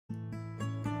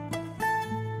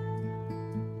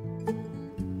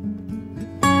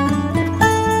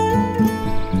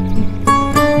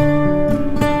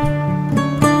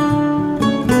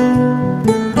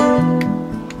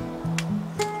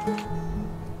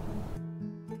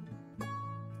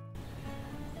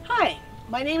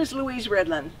my name is Louise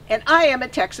Redlin, and I am a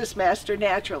Texas Master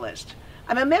Naturalist.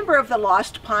 I'm a member of the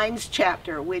Lost Pines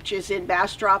chapter, which is in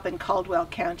Bastrop and Caldwell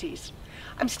counties.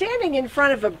 I'm standing in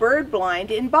front of a bird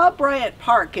blind in Bob Bryant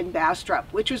Park in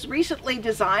Bastrop, which was recently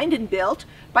designed and built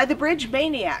by the Bridge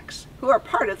Maniacs, who are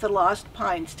part of the Lost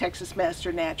Pines Texas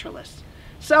Master Naturalists.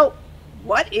 So,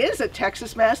 what is a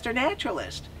Texas Master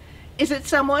Naturalist? Is it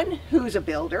someone who's a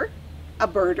builder, a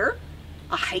birder,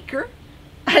 a hiker,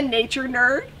 a nature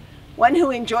nerd, one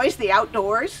who enjoys the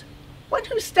outdoors, one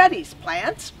who studies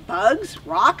plants, bugs,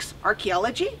 rocks,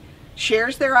 archaeology,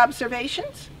 shares their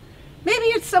observations? Maybe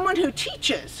it's someone who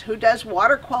teaches, who does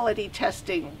water quality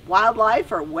testing,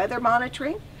 wildlife or weather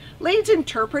monitoring, leads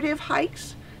interpretive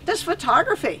hikes, does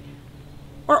photography,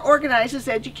 or organizes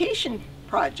education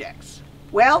projects.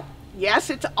 Well, yes,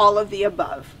 it's all of the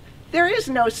above. There is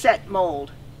no set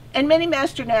mold, and many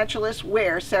master naturalists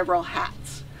wear several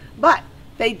hats, but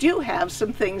they do have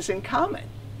some things in common.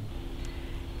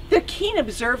 They're keen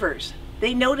observers.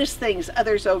 They notice things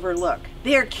others overlook.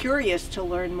 They are curious to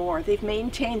learn more. They've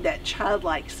maintained that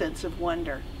childlike sense of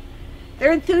wonder.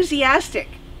 They're enthusiastic.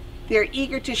 They're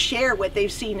eager to share what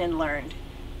they've seen and learned.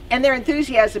 And their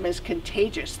enthusiasm is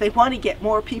contagious. They want to get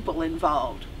more people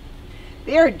involved.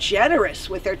 They are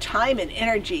generous with their time and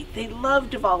energy. They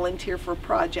love to volunteer for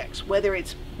projects, whether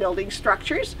it's building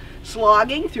structures,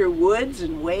 slogging through woods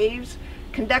and waves,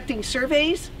 conducting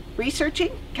surveys,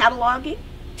 researching, cataloging,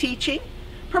 teaching,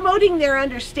 promoting their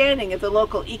understanding of the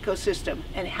local ecosystem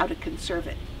and how to conserve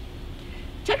it.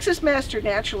 Texas Master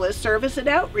Naturalists serve as an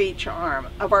outreach arm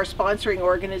of our sponsoring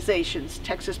organizations,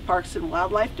 Texas Parks and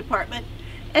Wildlife Department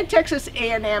and Texas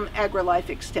A&M AgriLife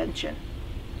Extension.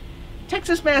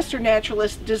 Texas Master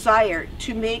Naturalists desire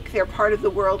to make their part of the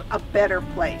world a better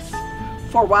place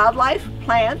for wildlife,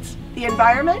 plants, the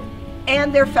environment,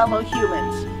 and their fellow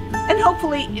humans, and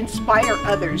hopefully inspire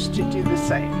others to do the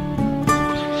same.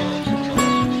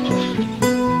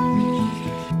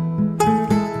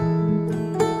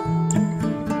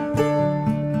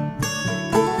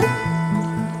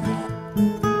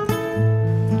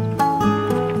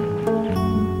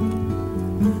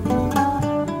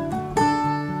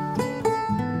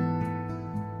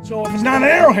 So if it's not an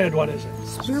arrowhead, what is it?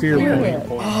 Spearhead.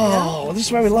 Oh, this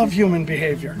is why we love human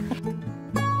behavior.